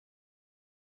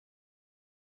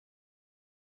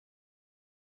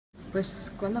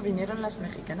Pues cuando vinieron las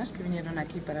mexicanas que vinieron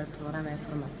aquí para el programa de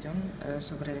formación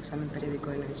sobre el Examen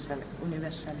Periódico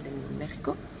Universal de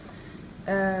México,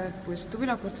 pues tuve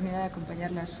la oportunidad de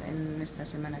acompañarlas en esta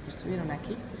semana que estuvieron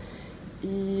aquí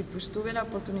y pues tuve la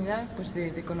oportunidad pues,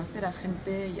 de conocer a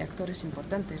gente y actores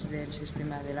importantes del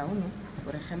sistema de la ONU,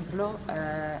 por ejemplo,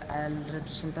 al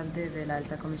representante de la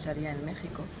Alta Comisaría en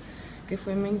México, que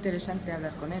fue muy interesante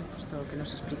hablar con él, puesto que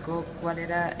nos explicó cuál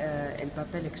era el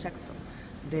papel exacto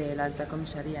de la Alta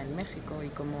Comisaría en México y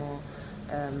cómo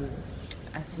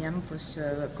hacían pues,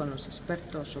 con los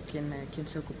expertos o quién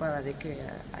se ocupaba de qué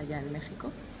allá en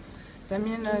México.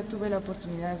 También tuve la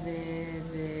oportunidad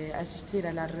de asistir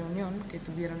a la reunión que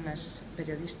tuvieron las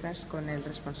periodistas con el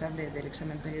responsable del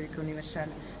Examen Periódico Universal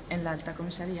en la Alta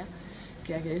Comisaría,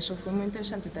 que eso fue muy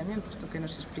interesante también, puesto que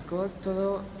nos explicó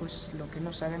todo pues, lo que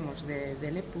no sabemos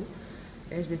del EPU,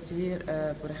 es decir,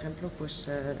 por ejemplo, pues,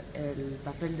 el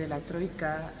papel de la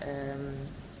troika,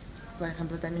 por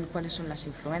ejemplo, también cuáles son las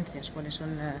influencias, cuáles son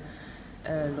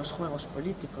los juegos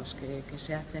políticos que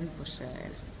se hacen pues,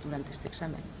 durante este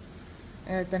examen.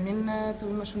 También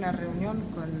tuvimos una reunión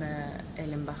con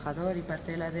el embajador y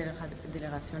parte de la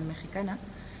delegación mexicana,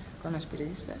 con los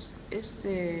periodistas.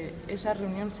 Esa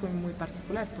reunión fue muy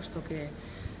particular, puesto que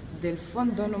del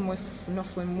fondo no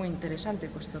fue muy interesante,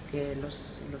 puesto que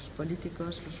los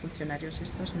políticos, los funcionarios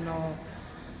estos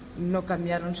no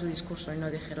cambiaron su discurso y no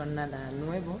dijeron nada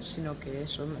nuevo, sino que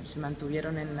eso se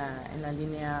mantuvieron en la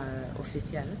línea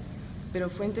oficial. Pero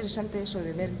fue interesante eso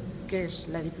de ver qué es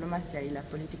la diplomacia y la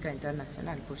política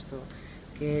internacional, puesto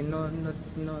que no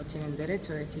tienen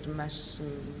derecho a decir más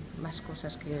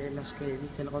cosas que las que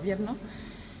dice el gobierno.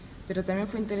 Pero también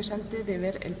fue interesante de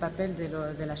ver el papel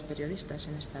de las periodistas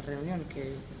en esta reunión,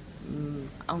 que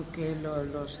aunque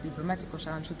los diplomáticos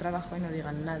hagan su trabajo y no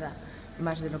digan nada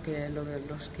más de los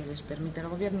que les permite el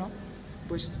gobierno,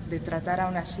 pues de tratar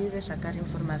aún así de sacar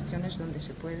informaciones donde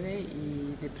se puede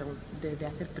y de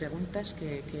hacer preguntas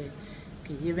que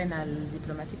lleven al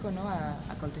diplomático, ¿no?,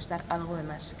 a contestar algo de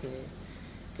más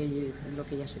que lo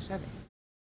que ya se sabe.